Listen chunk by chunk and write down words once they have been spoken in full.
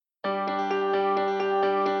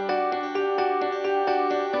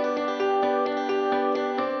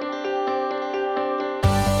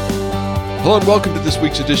Hello and welcome to this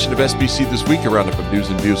week's edition of SBC This Week, a roundup of news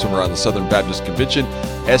and views from around the Southern Baptist Convention.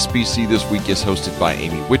 SBC This Week is hosted by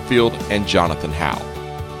Amy Whitfield and Jonathan Howe.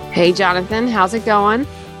 Hey, Jonathan. How's it going?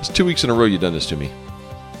 It's 2 weeks in a row you've done this to me.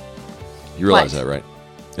 You realize that, right?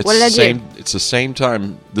 What did I do? It's the same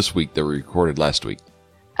time this week that we recorded last week.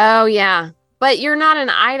 Oh, yeah. But you're not in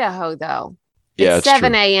Idaho, though. Yeah, it's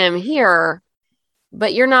 7 a.m. here,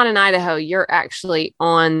 but you're not in Idaho. You're actually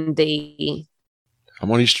on the... I'm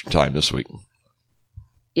on Eastern time this week.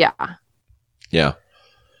 Yeah. Yeah.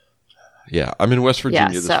 Yeah, I'm in West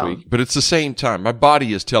Virginia this week, but it's the same time. My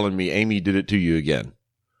body is telling me, Amy did it to you again.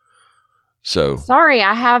 So sorry,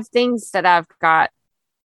 I have things that I've got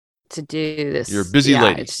to do this. You're a busy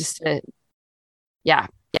lady. It's just yeah.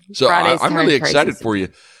 So I'm really excited for you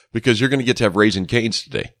because you're going to get to have Raising Cane's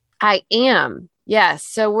today. I am. Yes.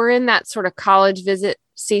 So we're in that sort of college visit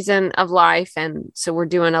season of life. And so we're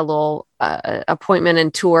doing a little appointment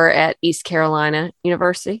and tour at East Carolina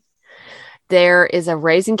University. There is a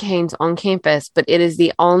Raising Cane's on campus, but it is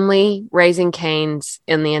the only Raising Cane's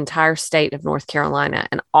in the entire state of North Carolina.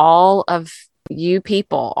 And all of you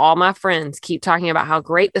people, all my friends keep talking about how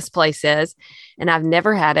great this place is. And I've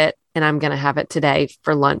never had it. And I'm going to have it today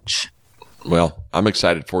for lunch. Well, I'm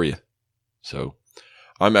excited for you. So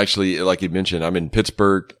I'm actually, like you mentioned, I'm in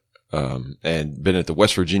Pittsburgh and been at the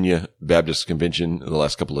West Virginia Baptist Convention the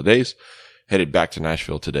last couple of days. Headed back to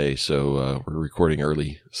Nashville today, so we're recording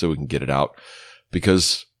early so we can get it out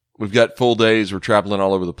because we've got full days. We're traveling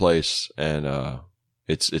all over the place, and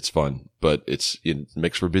it's fun, but it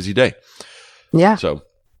makes for a busy day. Yeah. So,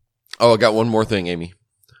 I got one more thing, Amy.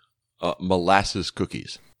 Molasses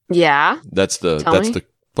cookies. Yeah. That's the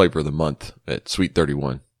flavor of the month at Sweet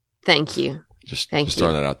 31. Thank you. Just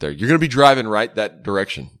throwing that out there. You're going to be driving right that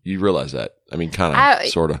direction. You realize that? I mean, kind of,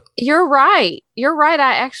 sort of. You're right. I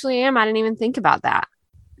actually am. I didn't even think about that.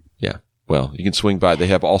 Yeah. Well, you can swing by. They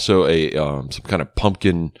have also a some kind of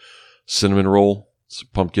pumpkin cinnamon roll. It's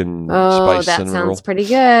pumpkin spice cinnamon roll. That sounds pretty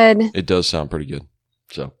good. It does sound pretty good.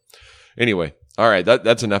 So, anyway, all right.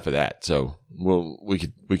 That's enough of that. So, we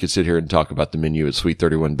could sit here and talk about the menu at Sweet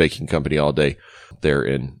 31 Baking Company all day. There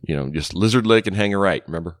in just Lizard Lake and Hanger Right.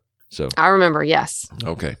 Remember? So I remember, yes.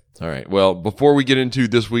 Okay. All right. Well, before we get into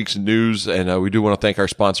this week's news, and we do want to thank our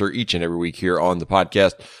sponsor each and every week here on the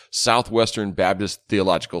podcast, Southwestern Baptist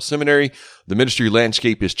Theological Seminary. The ministry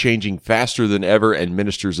landscape is changing faster than ever, and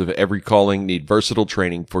ministers of every calling need versatile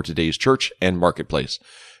training for today's church and marketplace.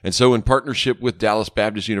 And so in partnership with Dallas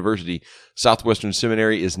Baptist University, Southwestern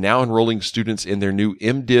Seminary is now enrolling students in their new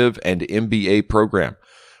MDiv and MBA program.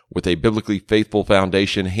 With a biblically faithful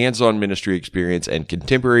foundation, hands-on ministry experience, and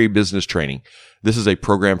contemporary business training, this is a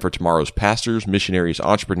program for tomorrow's pastors, missionaries,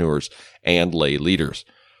 entrepreneurs, and lay leaders.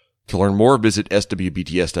 To learn more, visit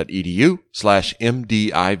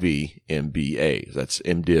swbts.edu/MDIV-MBA. That's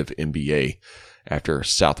MDiv MBA after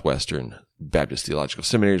Southwestern Baptist Theological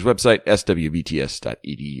Seminary's website,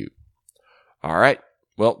 swbts.edu. All right.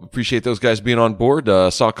 Well, appreciate those guys being on board.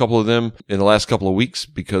 Saw a couple of them in the last couple of weeks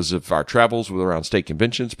because of our travels with around state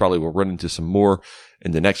conventions. Probably we'll run into some more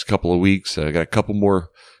in the next couple of weeks. I got a couple more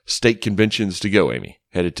state conventions to go, Amy.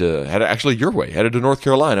 Headed your way. Headed to North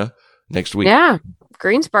Carolina next week. Yeah,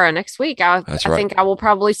 Greensboro next week. I think I will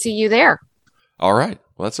probably see you there. All right.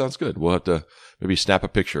 Well, that sounds good. We'll have to maybe snap a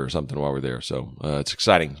picture or something while we're there. So it's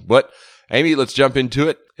exciting. But, Amy, let's jump into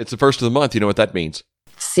it. It's the first of the month. You know what that means.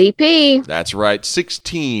 CP. That's right.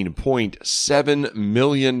 $16.7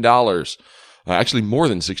 million. Actually, more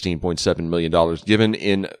than $16.7 million given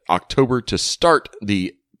in October to start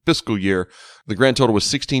the fiscal year. The grand total was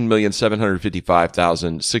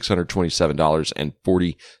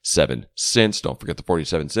 $16,755,627.47. Don't forget the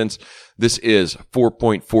 47 cents. This is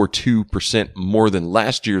 4.42% more than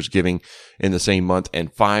last year's giving in the same month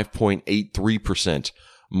and 5.83%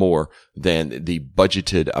 more than the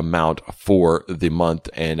budgeted amount for the month.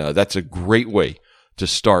 And that's a great way to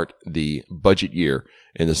start the budget year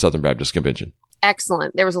in the Southern Baptist Convention.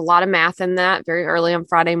 Excellent. There was a lot of math in that very early on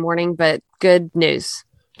Friday morning, but good news.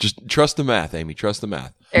 Just trust the math, Amy. Trust the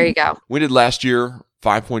math. There you go. We did last year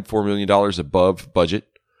 $5.4 million above budget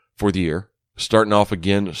for the year. Starting off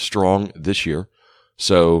again strong this year.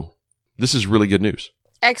 So this is really good news.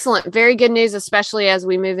 Excellent. Very good news, especially as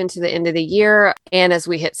we move into the end of the year and as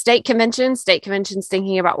we hit state conventions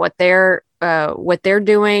thinking about what they're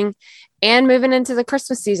doing and moving into the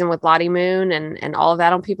Christmas season with Lottie Moon and all of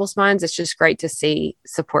that on people's minds. It's just great to see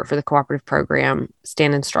support for the cooperative program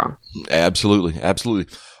standing strong. Absolutely.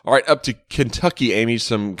 Absolutely. All right. Up to Kentucky, Amy,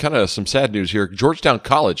 some sad news here. Georgetown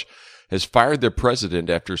College has fired their president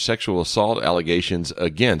after sexual assault allegations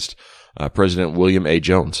against President William A.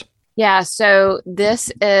 Jones. Yeah, so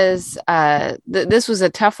this is this was a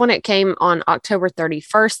tough one. It came on October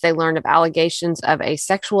 31st. They learned of allegations of a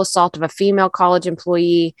sexual assault of a female college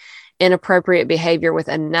employee, inappropriate behavior with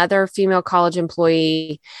another female college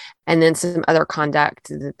employee, and then some other conduct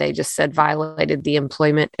that they just said violated the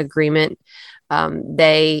employment agreement.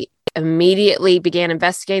 They immediately began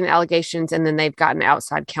investigating the allegations, and then they've gotten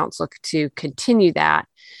outside counsel to continue that.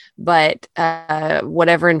 But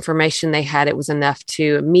whatever information they had, it was enough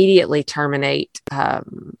to immediately terminate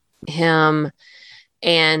him.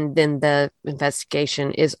 And then the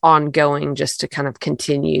investigation is ongoing, just to kind of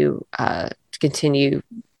continue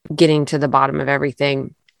getting to the bottom of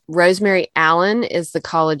everything. Rosemary Allen is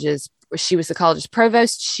she was the college's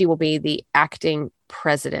provost. She will be the acting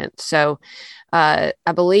president. So I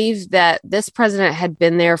believe that this president had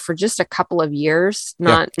been there for just a couple of years.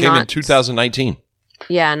 Came in 2019.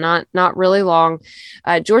 Yeah, not really long.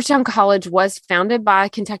 Georgetown College was founded by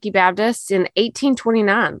Kentucky Baptists in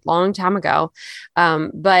 1829, long time ago.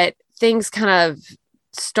 But things kind of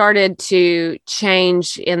started to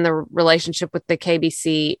change in the relationship with the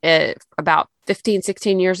KBC about 15,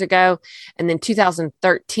 16 years ago. And then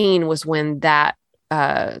 2013 was when that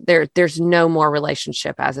there's no more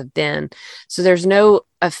relationship as of then. So there's no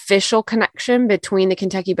official connection between the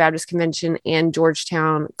Kentucky Baptist Convention and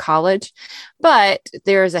Georgetown College, but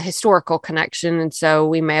there is a historical connection. And so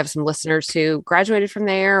we may have some listeners who graduated from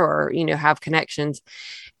there or, have connections.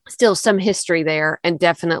 Still some history there, and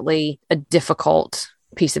definitely a difficult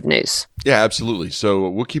piece of news. Yeah, absolutely. So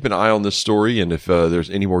we'll keep an eye on this story. And if there's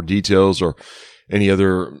any more details or any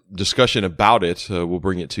other discussion about it, we'll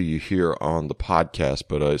bring it to you here on the podcast.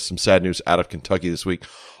 But some sad news out of Kentucky this week.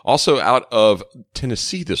 Also out of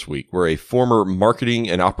Tennessee this week, where a former marketing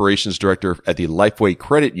and operations director at the Lifeway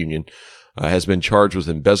Credit Union has been charged with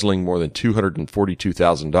embezzling more than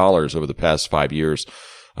 $242,000 over the past 5 years.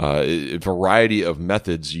 A variety of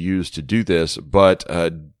methods used to do this, but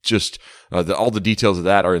all the details of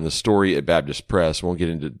that are in the story at Baptist Press. We won't get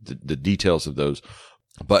into the details of those.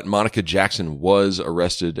 But Monica Jackson was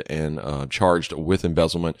arrested and charged with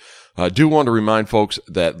embezzlement. I do want to remind folks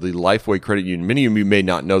that the Lifeway Credit Union, many of you may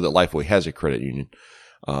not know that Lifeway has a credit union.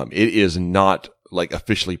 It is not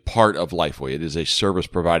officially part of Lifeway. It is a service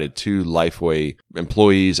provided to Lifeway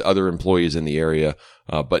employees, other employees in the area,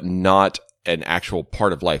 but not an actual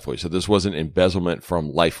part of Lifeway. So this wasn't embezzlement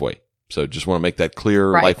from Lifeway. So just want to make that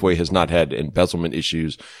clear. Right. Lifeway has not had embezzlement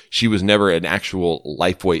issues. She was never an actual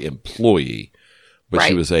Lifeway employee. But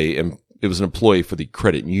right. It was an employee for the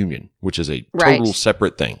credit union, which is a total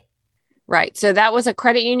separate thing. Right. So that was a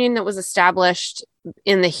credit union that was established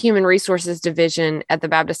in the Human Resources Division at the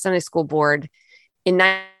Baptist Sunday School Board in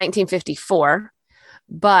 1954,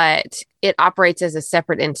 but it operates as a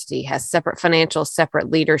separate entity, has separate financial, separate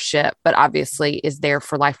leadership, but obviously is there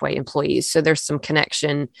for Lifeway employees. So there's some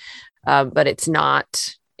connection, but it's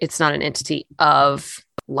not an entity of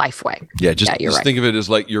Lifeway. Yeah, just think of it as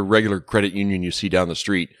like your regular credit union you see down the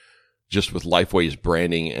street, just with Lifeway's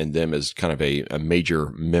branding and them as kind of a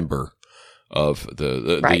major member of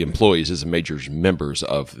the employees as major members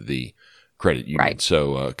of the credit union. Right.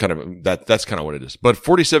 So kind of that's kind of what it is. But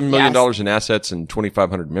 $47 million in assets and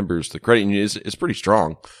 2,500 members, the credit union is pretty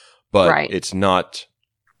strong, but it's not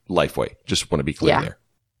Lifeway. Just want to be clear there.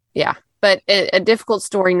 Yeah, but a difficult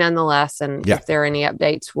story nonetheless. And if there are any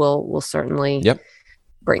updates, we'll certainly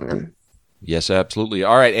bring them. Yes, absolutely.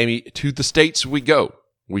 All right, Amy, to the states we go.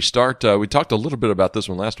 We start, we talked a little bit about this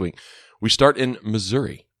one last week. We start in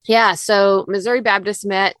Missouri. Yeah, so Missouri Baptists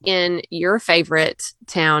met in your favorite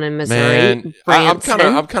town in Missouri, Man, Branson.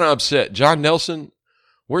 I'm kind of upset. John Nelson,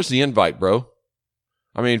 where's the invite, bro?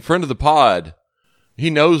 I mean, friend of the pod, he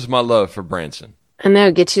knows my love for Branson. I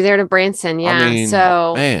know, get you there to Branson,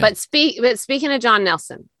 yeah. But speaking of John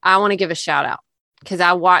Nelson, I want to give a shout out because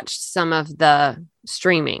I watched some of the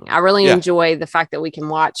streaming. I really enjoy the fact that we can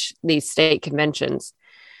watch these state conventions.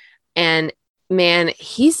 And man,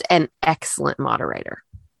 he's an excellent moderator.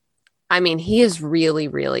 I mean, he is really,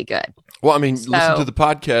 really good. Well, I mean, listen to the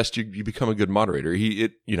podcast, you become a good moderator.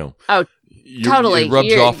 Totally. It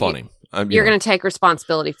rubs off on him. You're going to take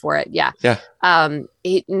responsibility for it. Yeah. Yeah.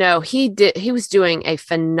 He was doing a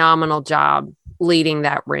phenomenal job leading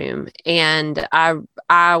that room. And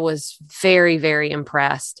I was very, very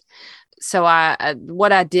impressed. So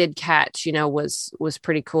what I did catch, was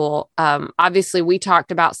pretty cool. Obviously we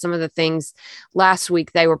talked about some of the things last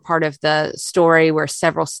week. They were part of the story where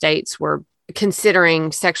several states were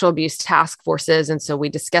considering sexual abuse task forces. And so we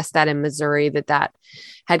discussed that in Missouri, that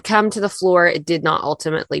had come to the floor. It did not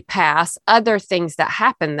ultimately pass. Other things that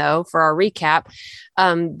happened, though, for our recap,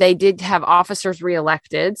 they did have officers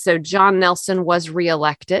reelected. So John Nelson was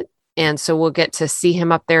reelected And so we'll get to see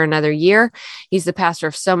him up there another year. He's the pastor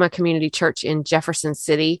of Soma Community Church in Jefferson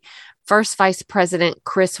City. First Vice President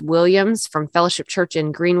Chris Williams from Fellowship Church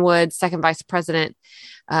in Greenwood. Second Vice President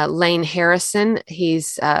Lane Harrison.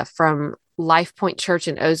 He's from Life Point Church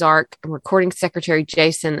in Ozark. Recording Secretary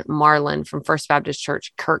Jason Marlin from First Baptist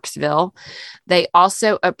Church, Kirksville. They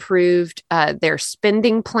also approved their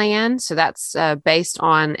spending plan. So that's based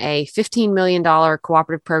on a $15 million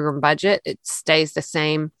cooperative program budget. It stays the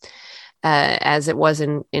same as it was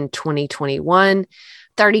in 2021.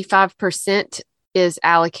 35% is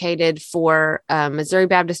allocated for Missouri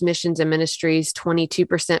Baptist Missions and Ministries,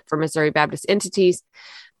 22% for Missouri Baptist entities.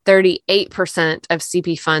 38% of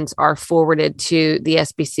CP funds are forwarded to the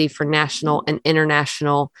SBC for national and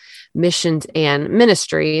international missions and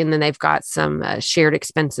ministry. And then they've got some shared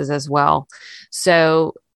expenses as well.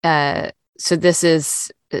 So this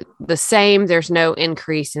is the same. There's no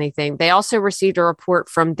increase, anything. They also received a report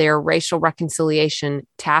from their Racial Reconciliation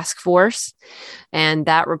Task Force. And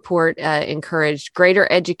that report encouraged greater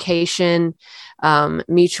education,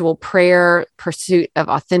 mutual prayer, pursuit of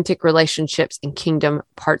authentic relationships, and kingdom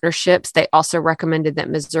partnerships. They also recommended that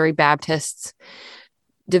Missouri Baptists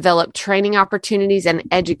develop training opportunities and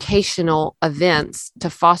educational events to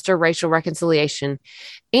foster racial reconciliation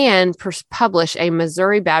and publish a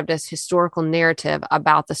Missouri Baptist historical narrative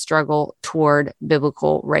about the struggle toward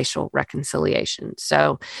biblical racial reconciliation.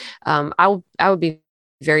 So I would be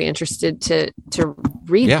very interested to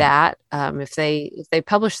read that if they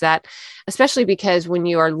publish that, especially because when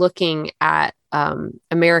you are looking at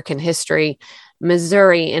American history,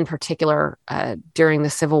 Missouri in particular, during the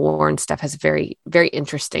Civil War and stuff, has a very, very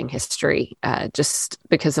interesting history, just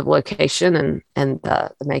because of location and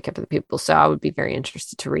the makeup of the people. So I would be very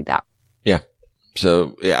interested to read that. Yeah.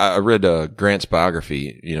 So I read Grant's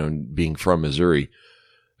biography, being from Missouri.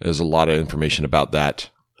 There's a lot of information about that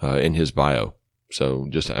in his bio. So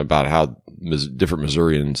just about how different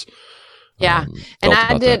Missourians. And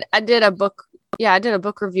I did a book. Yeah, I did a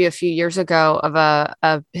book review a few years ago of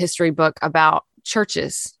a history book about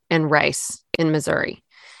churches and race in Missouri,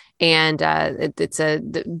 and it's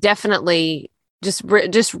definitely just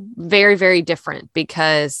very, very different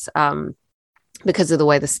because of the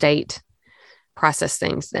way the state processed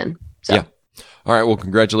things then. So. Yeah. All right. Well,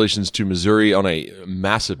 congratulations to Missouri on a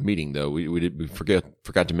massive meeting, though. We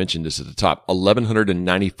forgot to mention this at the top.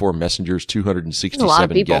 1,194 messengers,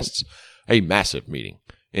 267 guests. A massive meeting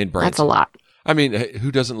in Branson. That's a lot. I mean,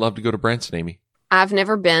 who doesn't love to go to Branson, Amy? I've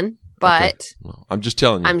never been, but okay. Well, I'm just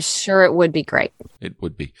telling you. I'm sure it would be great. It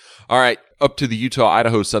would be. All right. Up to the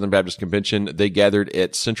Utah-Idaho Southern Baptist Convention. They gathered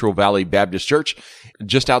at Central Valley Baptist Church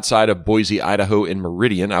just outside of Boise, Idaho in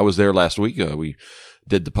Meridian. I was there last week. We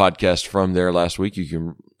did the podcast from there last week. You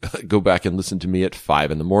can go back and listen to me at 5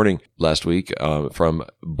 a.m. last week from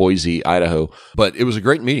Boise, Idaho. But it was a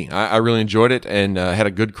great meeting. I really enjoyed it and had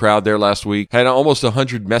a good crowd there last week. Had almost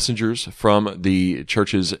 100 messengers from the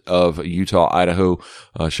churches of Utah, Idaho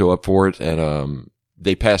show up for it. And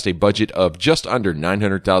they passed a budget of just under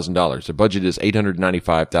 $900,000. The budget is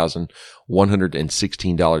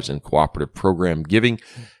 $895,116 in cooperative program giving.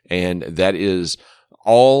 And that is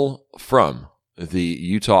all from the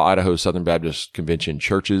Utah-Idaho Southern Baptist Convention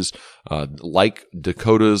churches, like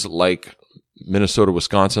Dakotas, like Minnesota,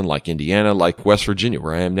 Wisconsin, like Indiana, like West Virginia,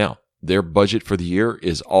 where I am now. Their budget for the year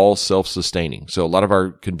is all self-sustaining. So a lot of our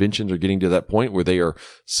conventions are getting to that point where they are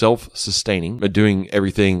self-sustaining, but doing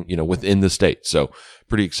everything, within the state. So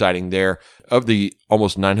pretty exciting there. Of the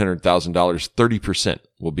almost $900,000, 30%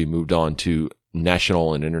 will be moved on to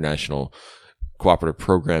national and international cooperative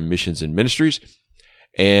program missions and ministries.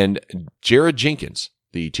 And Jared Jenkins,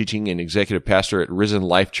 the teaching and executive pastor at Risen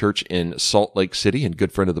Life Church in Salt Lake City and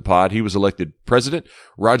good friend of the pod, he was elected president.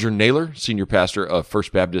 Roger Naylor, senior pastor of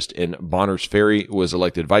First Baptist in Bonners Ferry, was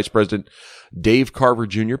elected vice president. Dave Carver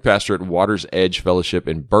Jr., pastor at Waters Edge Fellowship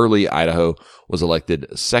in Burley, Idaho, was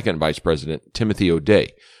elected second vice president. Timothy O'Day,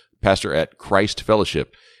 pastor at Christ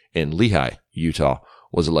Fellowship in Lehi, Utah,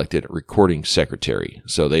 was elected recording secretary.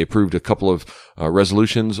 So they approved a couple of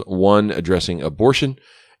resolutions, one addressing abortion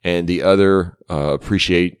and the other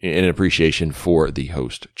appreciation for the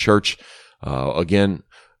host church. Again,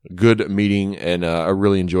 good meeting, and I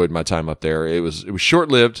really enjoyed my time up there. It was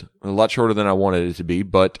short-lived, a lot shorter than I wanted it to be,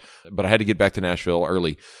 but I had to get back to Nashville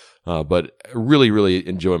early. But really, really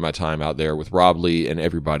enjoyed my time out there with Rob Lee and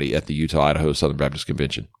everybody at the Utah-Idaho Southern Baptist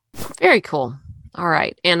Convention. Very cool. All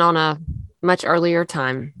right. And on a much earlier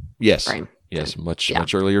time frame. Yes, much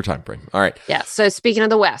earlier time frame. All right. Yeah. So speaking of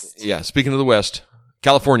the West. Yeah, speaking of the West,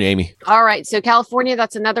 California, Amy. All right. So California,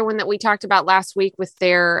 that's another one that we talked about last week with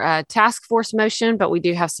their task force motion, but we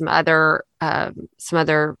do have some other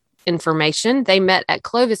information. They met at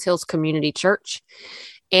Clovis Hills Community Church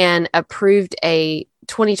and approved a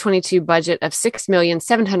 2022 budget of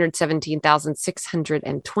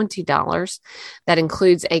 $6,717,620. That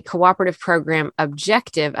includes a cooperative program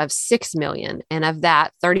objective of $6 million. And of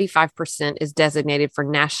that, 35% is designated for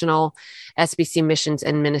national SBC missions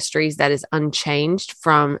and ministries. That is unchanged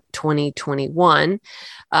from 2021.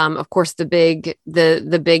 Of course, the big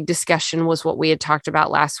discussion was what we had talked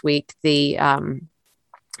about last week, the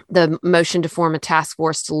motion to form a task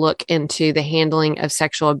force to look into the handling of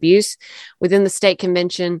sexual abuse within the state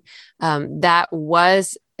convention. That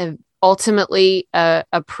was ultimately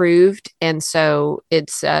approved. And so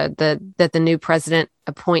it's that the new president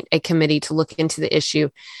appoint a committee to look into the issue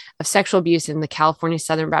of sexual abuse in the California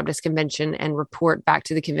Southern Baptist Convention and report back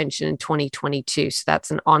to the convention in 2022. So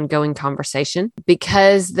that's an ongoing conversation.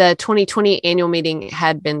 Because the 2020 annual meeting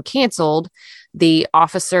had been canceled, the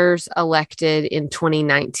officers elected in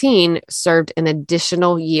 2019 served an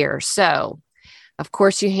additional year. So, of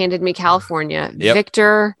course, you handed me California. Yep.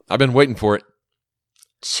 Victor. I've been waiting for it.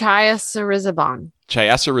 Chayasurizaban.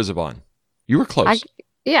 You were close.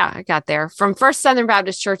 I got there. From First Southern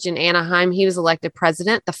Baptist Church in Anaheim, he was elected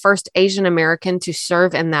president, the first Asian American to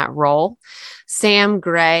serve in that role. Sam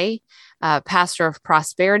Gray, pastor of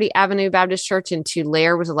Prosperity Avenue Baptist Church in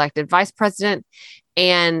Tulare, was elected vice president.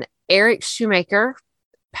 And Eric Shoemaker,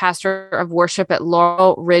 pastor of worship at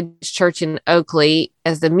Laurel Ridge Church in Oakley,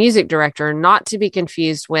 as the music director, not to be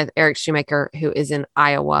confused with Eric Shoemaker, who is in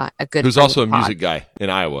Iowa, who's also a music guy in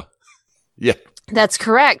Iowa. Yeah. That's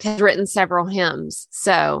correct. Has written several hymns.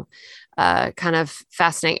 So kind of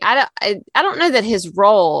fascinating. I don't know that his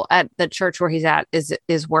role at the church where he's at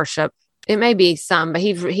is worship. It may be some, but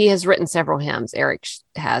he has written several hymns. Eric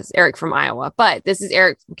from Iowa, but this is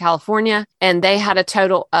Eric from California. And they had a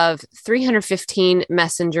total of 315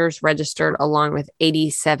 messengers registered along with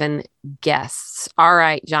 87 guests. All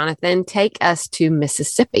right, Jonathan, take us to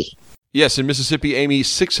Mississippi. Yes, in Mississippi, Amy,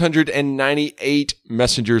 698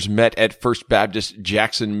 messengers met at First Baptist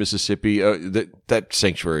Jackson, Mississippi. That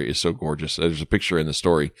sanctuary is so gorgeous. There's a picture in the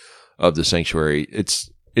story of the sanctuary. It's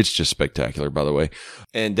just spectacular, by the way.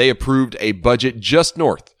 And they approved a budget just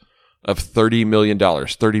north of $30 million,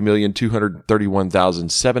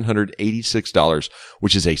 $30,231,786,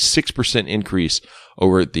 which is a 6% increase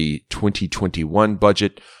over the 2021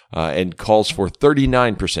 budget, and calls for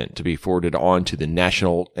 39% to be forwarded on to the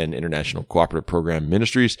national and international cooperative program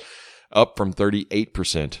ministries, up from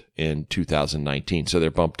 38% in 2019. So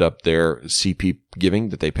they're bumped up their CP giving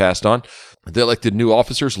that they passed on. They elected new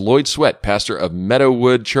officers. Lloyd Sweat, pastor of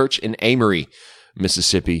Meadowood Church in Amory,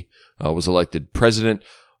 Mississippi, was elected president.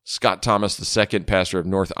 Scott Thomas II, pastor of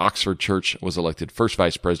North Oxford Church, was elected first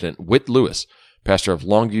vice president. Whit Lewis, pastor of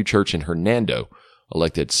Longview Church in Hernando,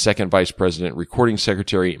 elected second vice president. Recording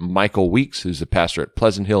secretary Michael Weeks, who's the pastor at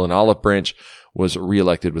Pleasant Hill and Olive Branch, was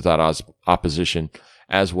reelected without opposition,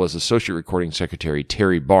 as was associate recording secretary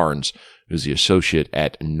Terry Barnes, who's the associate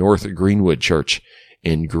at North Greenwood Church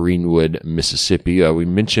in Greenwood, Mississippi. We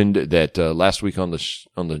mentioned that last week on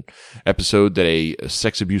the episode that a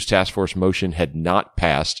sex abuse task force motion had not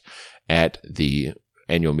passed at the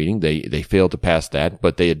annual meeting. They failed to pass that,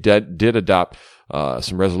 but they did adopt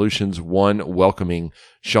some resolutions. One welcoming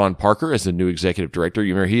Sean Parker as the new executive director.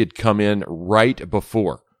 You remember he had come in right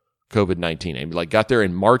before COVID-19 and got there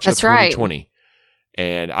in March of 2020. Right.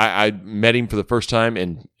 And I met him for the first time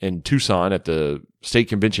in Tucson at the state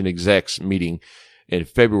convention execs meeting in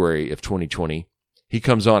February of 2020. He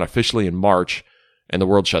comes on officially in March and the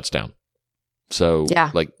world shuts down. So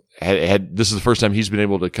this is the first time he's been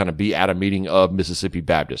able to kind of be at a meeting of Mississippi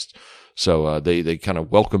Baptist. So they kind of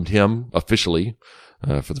welcomed him officially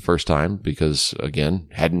for the first time because, again,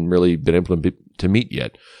 hadn't really been able to meet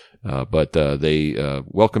yet. But they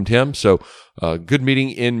welcomed him. So good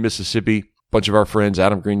meeting in Mississippi. Bunch of our friends,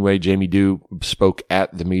 Adam Greenway, Jamie Dew, spoke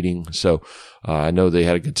at the meeting. So I know they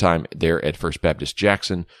had a good time there at First Baptist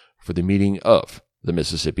Jackson for the meeting of the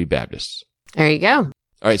Mississippi Baptists. There you go. All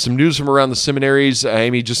right, some news from around the seminaries.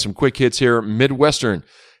 Amy, just some quick hits here. Midwestern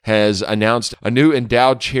has announced a new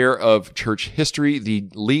endowed chair of church history, the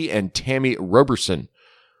Lee and Tammy Roberson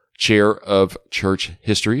Chair of Church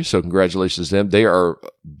History. So congratulations to them. They are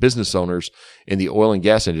business owners in the oil and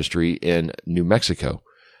gas industry in New Mexico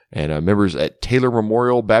and members at Taylor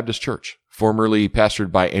Memorial Baptist Church, formerly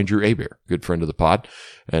pastored by Andrew Hebert, good friend of the pod.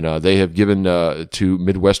 And they have given to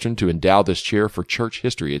Midwestern to endow this chair for church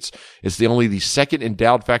history. It's the second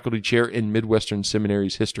endowed faculty chair in Midwestern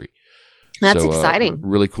Seminary's history. That's exciting.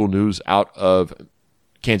 Really cool news out of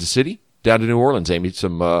Kansas City down to New Orleans, Amy.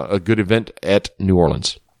 A good event at New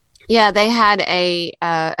Orleans. Yeah, they had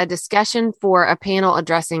a discussion for a panel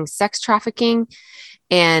addressing sex trafficking,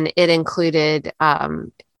 and it included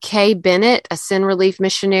Kay Bennett, a sin relief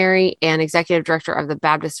missionary and executive director of the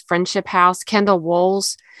Baptist Friendship House, Kendall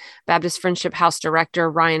Woles, Baptist Friendship House director,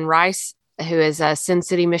 Ryan Rice, who is a Sin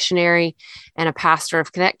City missionary and a pastor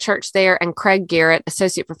of Connect Church there, and Craig Garrett,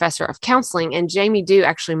 associate professor of counseling. And Jamie Dew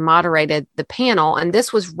actually moderated the panel. And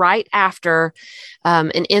this was right after an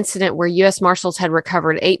incident where U.S. Marshals had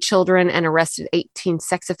recovered 8 children and arrested 18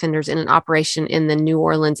 sex offenders in an operation in the New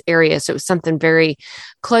Orleans area. So it was something very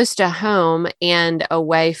close to home and a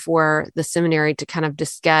way for the seminary to kind of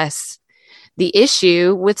discuss the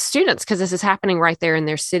issue with students, because this is happening right there in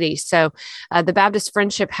their city. So the Baptist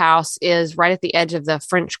Friendship House is right at the edge of the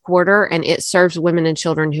French Quarter, and it serves women and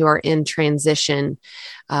children who are in transition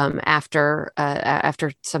after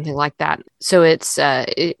something like that. So it's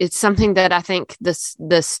something that I think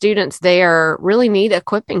the students there really need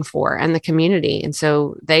equipping for, and the community. And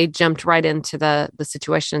so they jumped right into the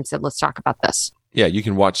situation and said, let's talk about this. Yeah, you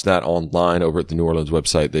can watch that online over at the New Orleans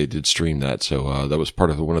website. They did stream that. So that was part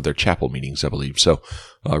of one of their chapel meetings, I believe. So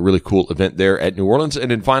really cool event there at New Orleans.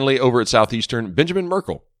 And then finally, over at Southeastern, Benjamin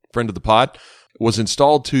Merkle, friend of the pod, was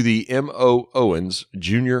installed to the M.O. Owens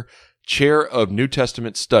Jr. Chair of New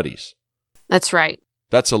Testament Studies. That's right.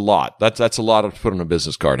 That's a lot. That's a lot to put on a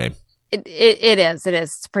business card name. It is.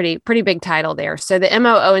 It's a pretty big title there. So the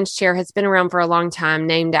M.O. Owens Chair has been around for a long time,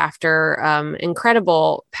 named after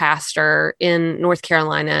incredible pastor in North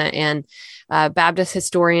Carolina, and Baptist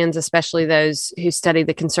historians, especially those who study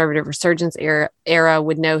the conservative resurgence era,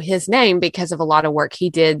 would know his name because of a lot of work he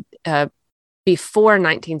did before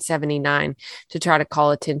 1979 to try to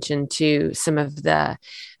call attention to some of the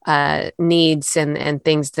needs and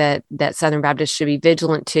things that Southern Baptists should be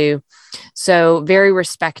vigilant to. So very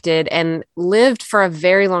respected, and lived for a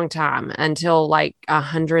very long time, until like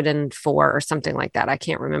 104 or something like that. I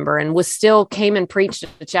can't remember. And came and preached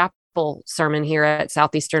a chapel sermon here at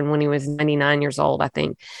Southeastern when he was 99 years old, I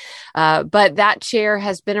think. But that chair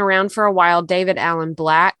has been around for a while. David Allen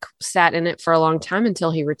Black sat in it for a long time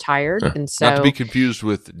until he retired. And so, not to be confused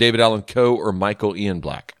with David Allen Coe or Michael Ian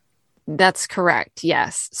Black. That's correct.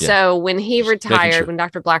 Yes. Yeah. So when he Just retired, sure. when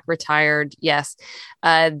Dr. Black retired, yes,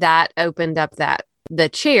 that opened up the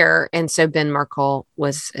chair. And so Ben Merkle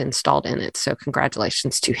was installed in it. So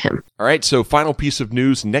congratulations to him. All right. So final piece of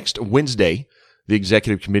news. Next Wednesday, the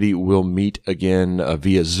executive committee will meet again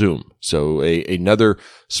via Zoom. So another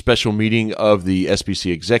special meeting of the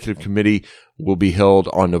SBC executive committee will be held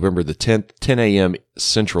on November the 10th, 10 a.m.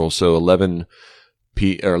 Central. So 11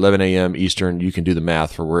 a.m. Eastern. You can do the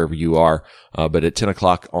math for wherever you are. But at 10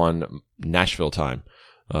 o'clock on Nashville time,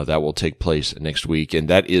 that will take place next week. And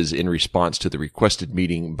that is in response to the requested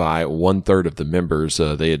meeting by 1/3 of the members.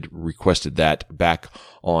 They had requested that back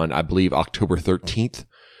on, I believe, October 13th.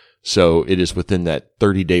 So it is within that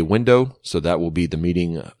 30-day window. So that will be the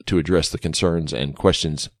meeting to address the concerns and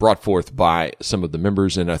questions brought forth by some of the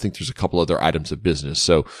members. And I think there's a couple other items of business.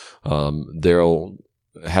 So they'll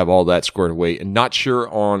have all that squared away, and not sure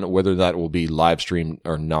on whether that will be live streamed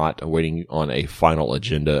or not, waiting on a final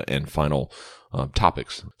agenda and final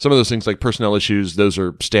topics. Some of those things like personnel issues, those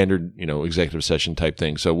are standard, executive session type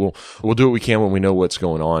things. So we'll do what we can when we know what's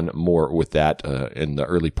going on more with that in the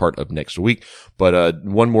early part of next week. But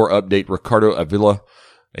one more update, Ricardo Avila,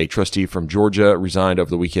 a trustee from Georgia, resigned over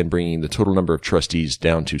the weekend, bringing the total number of trustees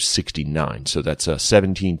down to 69. So that's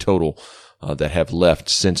 17 total that have left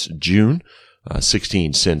since June.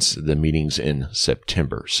 16 since the meetings in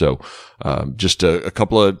September. So just a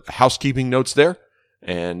couple of housekeeping notes there.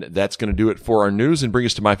 And that's going to do it for our news and bring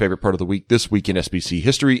us to my favorite part of the week, This Week in SBC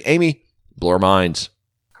History. Amy, blow our minds.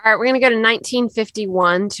 All right, we're going to go to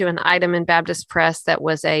 1951 to an item in Baptist Press that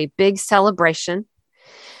was a big celebration.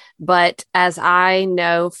 But as I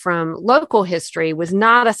know from local history, was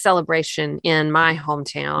not a celebration in my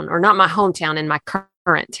hometown, or not my hometown, in my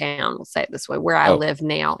current town, we'll say it this way, where I live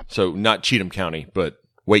now. So not Cheatham County, but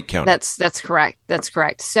Wake County. That's correct. That's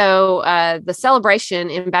correct. So the celebration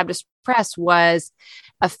in Baptist Press was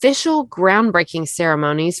official groundbreaking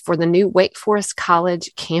ceremonies for the new Wake Forest College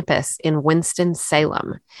campus in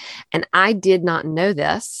Winston-Salem. And I did not know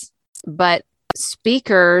this, but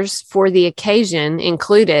speakers for the occasion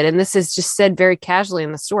included, and this is just said very casually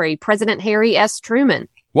in the story, President Harry S. Truman.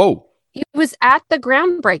 Whoa. He was at the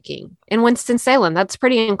groundbreaking in Winston-Salem. That's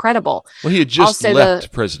pretty incredible. Well, he had just Also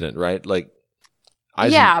left president, right? Like,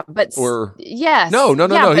 yes. No.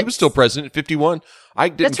 Yeah, he was still president at 51. I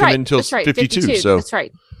didn't come in until 52. So that's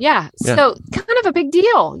right. Yeah. So kind of a big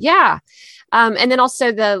deal. Yeah. And then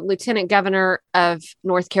also the lieutenant governor of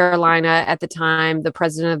North Carolina at the time, the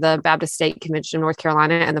president of the Baptist State Convention of North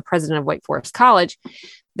Carolina, and the president of Wake Forest College.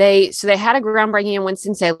 They had a groundbreaking in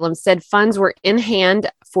Winston-Salem, said funds were in hand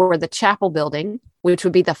for the chapel building, which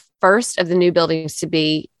would be the first of the new buildings to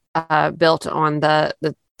be built on the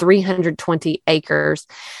 320 acres.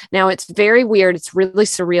 Now, it's very weird. It's really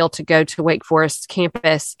surreal to go to Wake Forest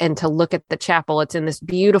campus and to look at the chapel. It's in this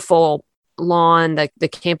beautiful lawn. The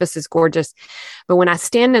campus is gorgeous. But when I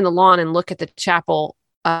stand in the lawn and look at the chapel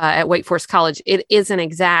at Wake Forest College, it isn't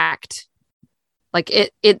exact. Like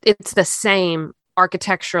it's the same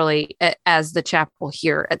architecturally as the chapel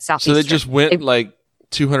here at Southeastern. So they just went like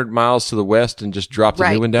 200 miles to the west and just dropped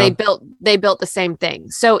a new one down? They built the same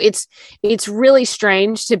thing. So it's really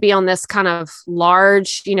strange to be on this kind of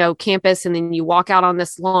large, campus, and then you walk out on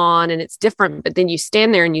this lawn and it's different, but then you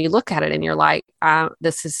stand there and you look at it and you're like,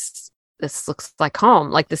 this looks like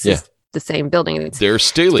home. Like this is the same building. There's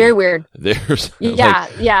Staley. It's very weird. There's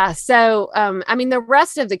yeah. So, the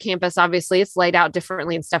rest of the campus, obviously it's laid out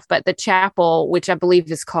differently and stuff, but the chapel, which I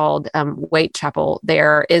believe is called Waite Chapel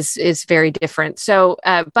there, is very different. So,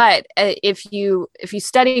 but if you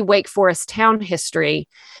study Wake Forest town history,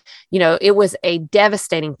 it was a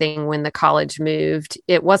devastating thing when the college moved.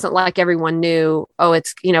 It wasn't like everyone knew,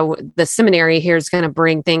 it's, the seminary here is going to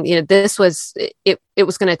bring things, this was, it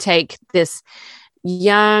was going to take this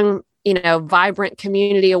young, vibrant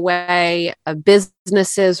community away.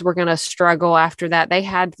 Businesses were going to struggle after that. They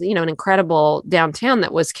had, an incredible downtown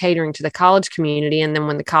that was catering to the college community. And then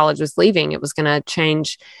when the college was leaving, it was going to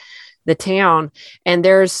change the town. And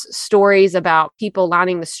there's stories about people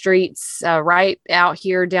lining the streets right out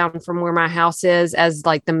here down from where my house is, as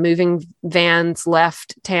like the moving vans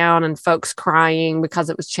left town, and folks crying because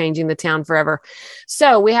it was changing the town forever.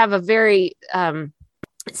 So we have a very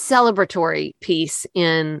celebratory piece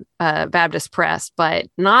in Baptist Press, but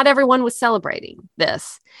not everyone was celebrating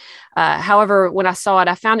this. However, when I saw it,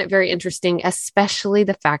 I found it very interesting, especially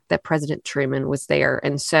the fact that President Truman was there.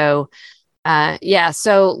 And so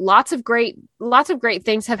so lots of great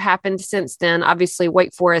things have happened since then. Obviously,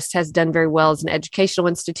 Wake Forest has done very well as an educational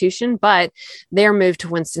institution, but their move to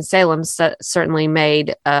Winston-Salem certainly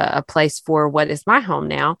made a place for what is my home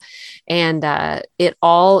now. And it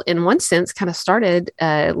all, in one sense, kind of started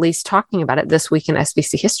at least talking about it this week in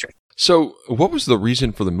SBC history. So what was the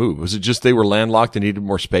reason for the move? Was it just they were landlocked and needed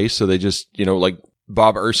more space? So they just, like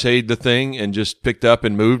Bob Irsay'd the thing and just picked up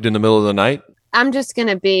and moved in the middle of the night? I'm just going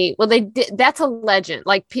to be, they did. That's a legend.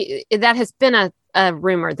 Like that has been a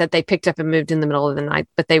rumor that they picked up and moved in the middle of the night,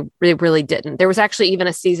 but they really didn't. There was actually even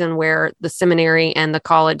a season where the seminary and the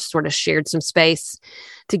college sort of shared some space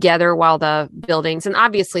together while the buildings, and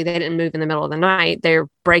obviously they didn't move in the middle of the night. They're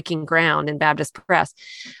breaking ground in Baptist Press.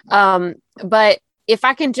 But if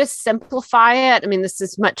I can just simplify it, this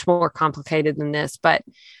is much more complicated than this, but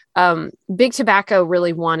Big Tobacco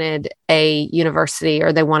really wanted a university,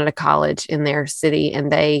 or they wanted a college in their city,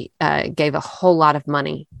 and they gave a whole lot of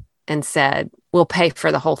money and said, we'll pay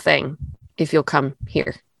for the whole thing if you'll come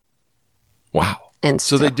here. Wow. And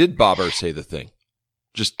so they did Bob Irsay the thing,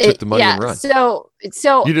 just took the money and run. So do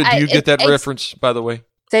you get that reference, by the way?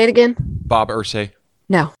 Say it again. Bob Irsay?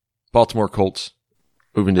 No. Baltimore Colts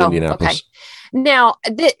moving to Indianapolis. Okay. Now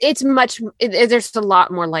it's there's a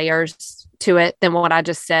lot more layers to it than what I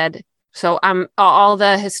just said. So I'm all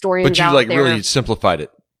the historians. But you out there, really simplified it,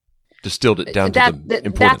 distilled it down to the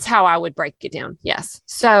important. That's how I would break it down. Yes.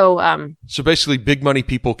 So so basically, big money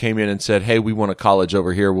people came in and said, "Hey, we want a college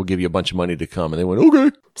over here. We'll give you a bunch of money to come." And they went,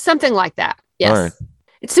 "Okay." Something like that. Yes. All right.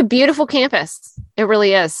 It's a beautiful campus. It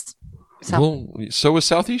really is. So is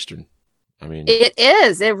Southeastern. It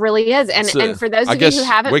is. It really is. And for those of you who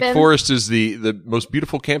haven't been, Wake Forest is the most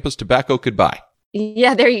beautiful campus tobacco could buy.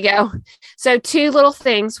 Yeah, there you go. So 2 little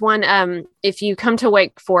things. One, if you come to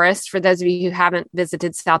Wake Forest, for those of you who haven't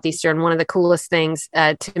visited Southeastern, one of the coolest things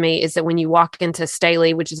to me is that when you walk into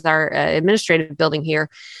Staley, which is our administrative building here,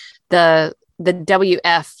 the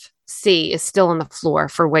WFC is still on the floor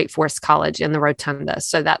for Wake Forest College in the rotunda.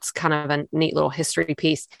 So that's kind of a neat little history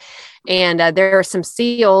piece. And there are some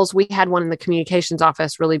seals. We had one in the communications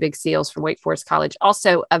office, really big seals from Wake Forest College.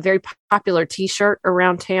 Also, a very popular T-shirt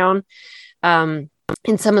around town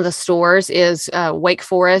in some of the stores is Wake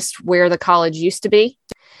Forest, where the college used to be.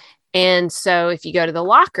 And so if you go to the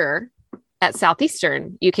locker at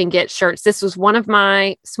Southeastern, you can get shirts. This was one of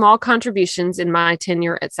my small contributions in my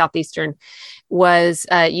tenure at Southeastern, was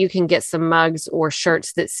you can get some mugs or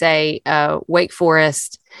shirts that say Wake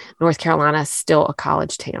Forest, North Carolina, still a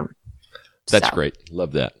college town. That's great.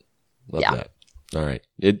 Love that. Love that. All right.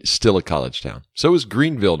 It's still a college town. So is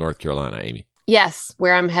Greenville, North Carolina, Amy. Yes,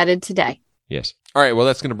 where I'm headed today. Yes. All right. Well,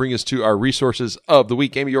 that's going to bring us to our resources of the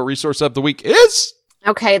week. Amy, your resource of the week is?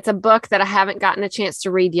 Okay, it's a book that I haven't gotten a chance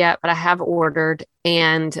to read yet, but I have ordered,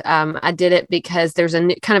 and I did it because there's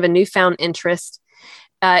a kind of a newfound interest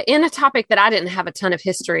in a topic that I didn't have a ton of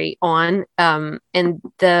history on. And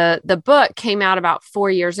the book came out about 4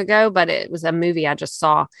 years ago, but it was a movie I just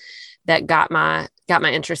saw that got my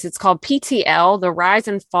interest. It's called PTL: The Rise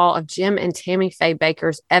and Fall of Jim and Tammy Faye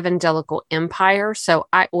Bakker's Evangelical Empire. So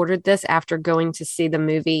I ordered this after going to see the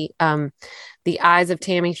movie The Eyes of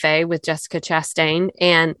Tammy Faye with Jessica Chastain.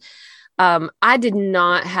 And I did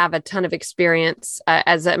not have a ton of experience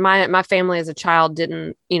my family as a child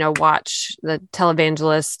didn't, watch the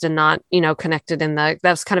televangelist and not, connected that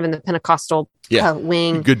was kind of in the Pentecostal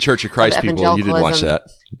wing. Good Church of Christ people. You didn't watch that.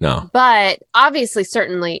 No. But obviously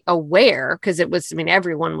certainly aware, because it was,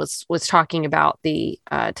 everyone was talking about the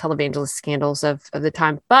televangelist scandals of the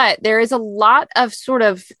time. But there is a lot of sort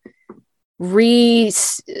of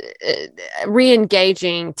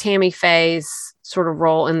re-engaging Tammy Faye's sort of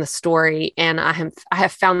role in the story, and I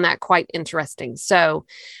have found that quite interesting. So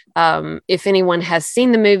if anyone has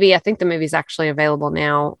seen the movie, I think the movie is actually available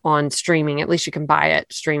now on streaming. At least you can buy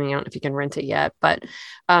it streaming. I don't know if you can rent it yet, but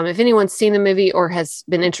if anyone's seen the movie or has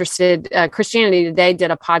been interested, Christianity Today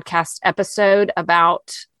did a podcast episode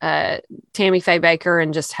about Tammy Faye Bakker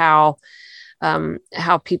and just how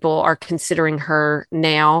people are considering her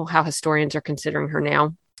now, how historians are considering her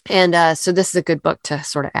now. And so this is a good book to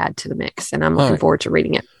sort of add to the mix, and I'm looking forward to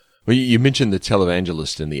reading it. Well, you mentioned the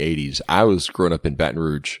televangelist in the 80s. I was growing up in Baton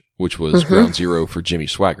Rouge, which was ground zero for Jimmy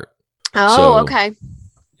Swaggart. Oh, okay.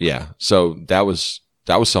 Yeah. So that was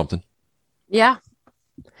something. Yeah.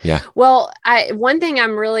 Yeah. Well, one thing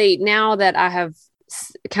I'm really, now that I have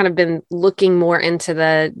kind of been looking more into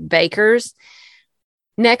the Bakkers,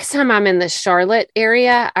 next time I'm in the Charlotte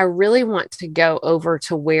area, I really want to go over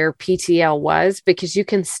to where PTL was, because you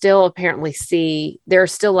can still apparently see there are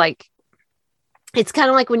still it's kind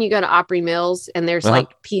of like when you go to Opry Mills and there's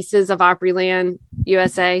pieces of Opryland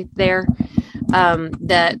USA there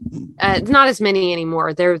that it's not as many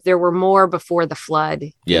anymore. There were more before the flood.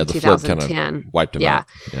 Yeah, in the 2010. flood kind of wiped them out.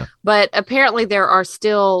 Yeah. But apparently there are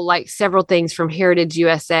still several things from Heritage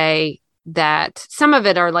USA that some of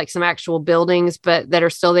it are some actual buildings, but that are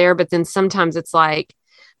still there. But then sometimes it's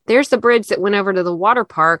there's the bridge that went over to the water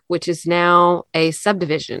park, which is now a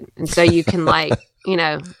subdivision. And so you can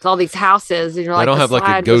it's all these houses and you're they don't have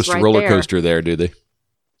a ghost roller coaster there, do they?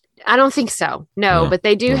 I don't think so. No, but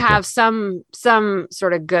they do have some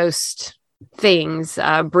sort of ghost things,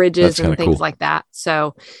 bridges and things like that.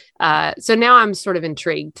 So now I'm sort of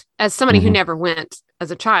intrigued as somebody who never went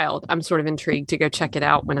as a child. I'm sort of intrigued to go check it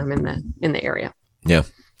out when I'm in the area. Yeah.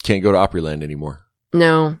 Can't go to Opryland anymore.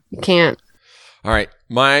 No, you can't. All right.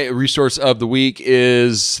 My resource of the week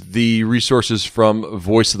is the resources from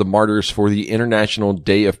Voice of the Martyrs for the International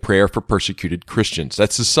Day of Prayer for Persecuted Christians.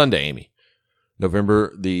 That's this Sunday, Amy.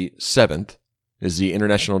 November the 7th is the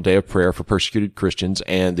International Day of Prayer for Persecuted Christians,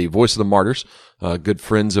 and the Voice of the Martyrs, good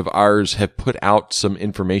friends of ours, have put out some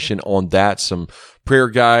information on that, some prayer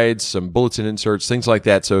guides, some bulletin inserts, things like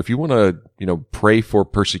that. So if you want to, pray for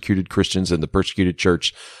persecuted Christians and the persecuted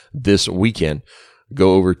church this weekend,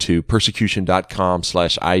 go over to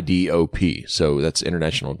persecution.com/IDOP. So that's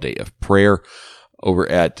International Day of Prayer over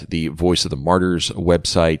at the Voice of the Martyrs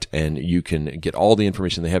website, and you can get all the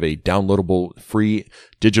information. They have a downloadable free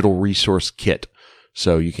digital resource kit.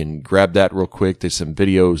 So you can grab that real quick. There's some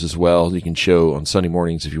videos as well you can show on Sunday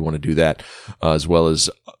mornings if you want to do that, as well as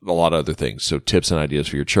a lot of other things. So tips and ideas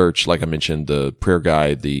for your church. Like I mentioned, the prayer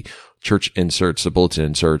guide, the church inserts, the bulletin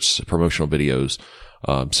inserts, promotional videos.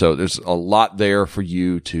 So there's a lot there for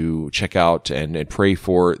you to check out and pray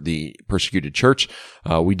for the persecuted church.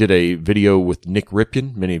 We did a video with Nick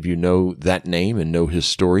Ripken. Many of you know that name and know his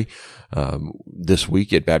story, this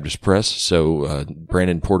week at Baptist Press. So,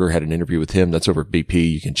 Brandon Porter had an interview with him. That's over at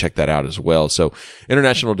BP. You can check that out as well. So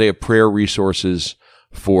International Day of Prayer resources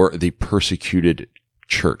for the persecuted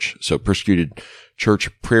church. So persecuted church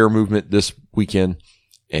prayer movement this weekend,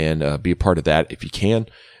 and be a part of that if you can.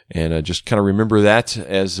 And just kind of remember that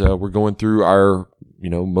as we're going through our,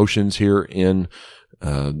 motions here in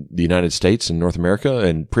the United States and North America,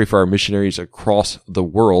 and pray for our missionaries across the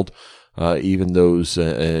world, even those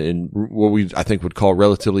in what I think would call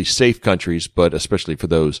relatively safe countries, but especially for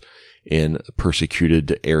those in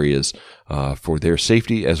persecuted areas, for their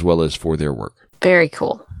safety as well as for their work. Very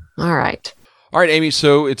cool. All right. All right, Amy,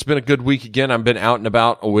 so it's been a good week again. I've been out and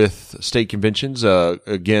about with state conventions.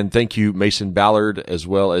 Again, thank you, Mason Ballard, as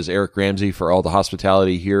well as Eric Ramsey, for all the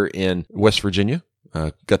hospitality here in West Virginia.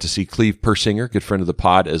 Got to see Cleve Persinger, good friend of the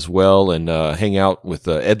pod as well, and hang out with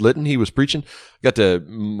Ed Litton. He was preaching.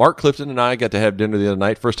 Mark Clifton and I got to have dinner the other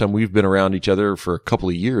night. First time we've been around each other for a couple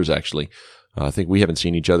of years, actually. I think we haven't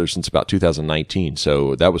seen each other since about 2019.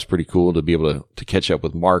 So that was pretty cool to be able to catch up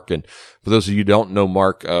with Mark. And for those of you who don't know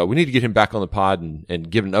Mark, we need to get him back on the pod and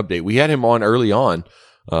give an update. We had him on early on,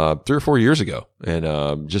 3 or 4 years ago, and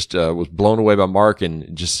was blown away by Mark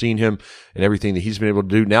and just seeing him and everything that he's been able to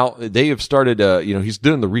do. Now they have started, he's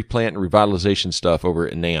doing the replant and revitalization stuff over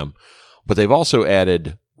at NAM, but they've also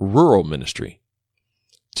added rural ministry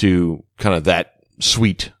to kind of that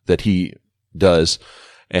suite that he does,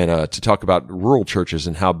 and to talk about rural churches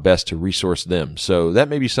and how best to resource them. So that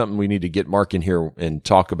may be something we need to get Mark in here and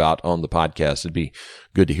talk about on the podcast. It'd be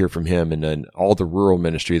good to hear from him and then all the rural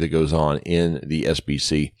ministry that goes on in the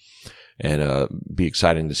SBC, and be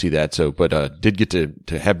exciting to see that. So, but did get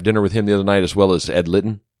to have dinner with him the other night, as well as Ed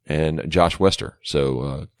Litton and Josh Wester.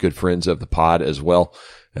 So good friends of the pod as well.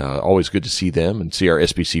 Always good to see them and see our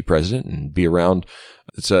SBC president and be around.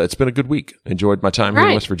 It's been a good week. Enjoyed my time here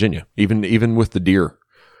in West Virginia, even with the deer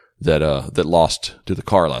that lost to the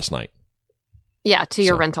car last night. Yeah, to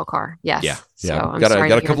your rental car. Yes. Yeah. So yeah. I'm Got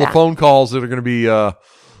sorry a couple of phone calls that are going to be a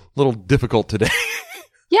little difficult today.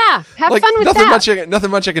 Yeah, have fun with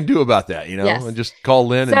nothing much I can do about that, Yes. and just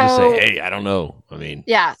call in and just say, hey, I don't know. I mean,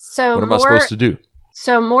 yeah. So what am I supposed to do?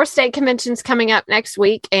 So more state conventions coming up next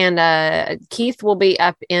week, and Keith will be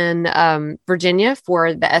up in Virginia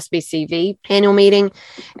for the SBCV annual meeting,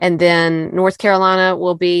 and then North Carolina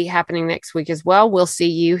will be happening next week as well. We'll see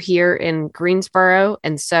you here in Greensboro,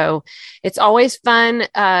 and so it's always fun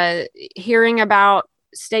hearing about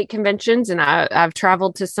state conventions, and I've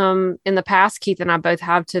traveled to some in the past. Keith and I both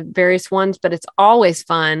have to various ones, but it's always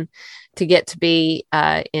fun to get to be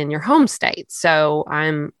in your home state. So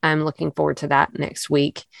I'm looking forward to that next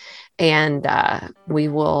week, and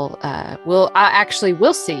we'll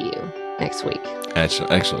see you next week.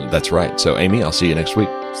 Excellent. That's right. So Amy, I'll see you next week.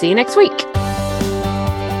 See you next week.